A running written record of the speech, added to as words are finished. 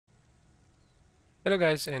Hello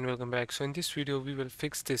guys and welcome back. So in this video we will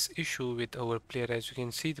fix this issue with our player. As you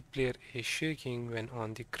can see, the player is shaking when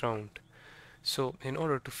on the ground. So in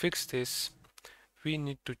order to fix this, we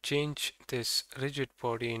need to change this rigid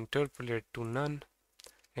body interpolate to none,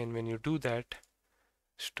 and when you do that,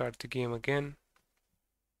 start the game again.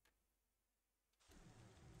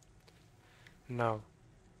 Now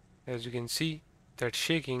as you can see, that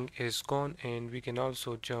shaking is gone and we can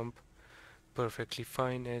also jump perfectly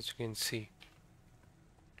fine, as you can see.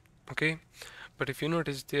 Okay, but if you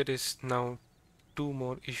notice, there is now two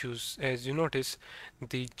more issues. As you notice,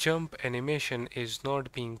 the jump animation is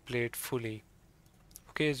not being played fully.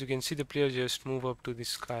 Okay, as you can see, the player just move up to the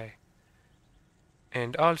sky.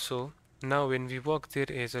 And also, now when we walk, there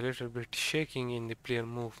is a little bit shaking in the player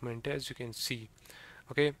movement, as you can see.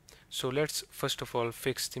 Okay, so let's first of all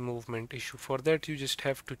fix the movement issue. For that, you just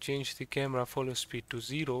have to change the camera follow speed to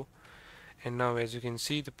 0. And now as you can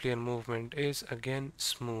see, the player movement is again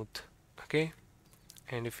smooth. Okay,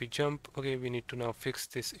 and if we jump, okay, we need to now fix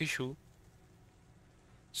this issue.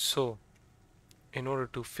 So in order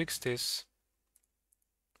to fix this,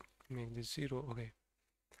 make this 0. Okay,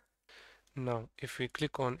 now if we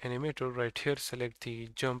click on animator right here, select the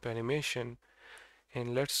jump animation,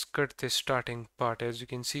 and let's cut this starting part. As you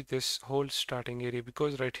can see, this whole starting area,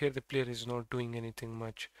 because right here the player is not doing anything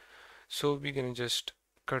much, so we're gonna just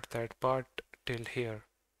cut that part till here.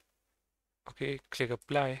 Okay, click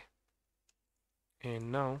apply,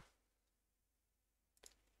 and now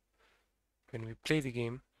when we play the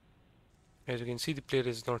game, as you can see, the player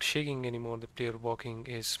is not shaking anymore, the player walking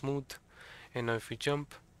is smooth. And now if we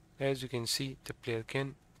jump, as you can see, the player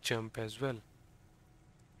can jump as well,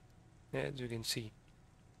 as you can see.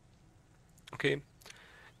 Okay,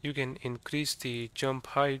 you can increase the jump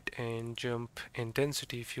height and jump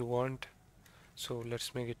intensity if you want. So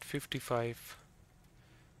let's make it 55.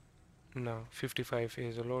 Now 55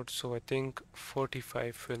 is a lot, so I think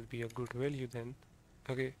 45 will be a good value then.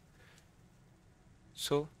 Okay,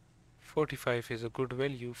 so 45 is a good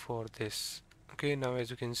value for this. Okay, now as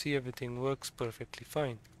you can see, everything works perfectly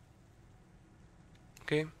fine.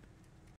 Okay,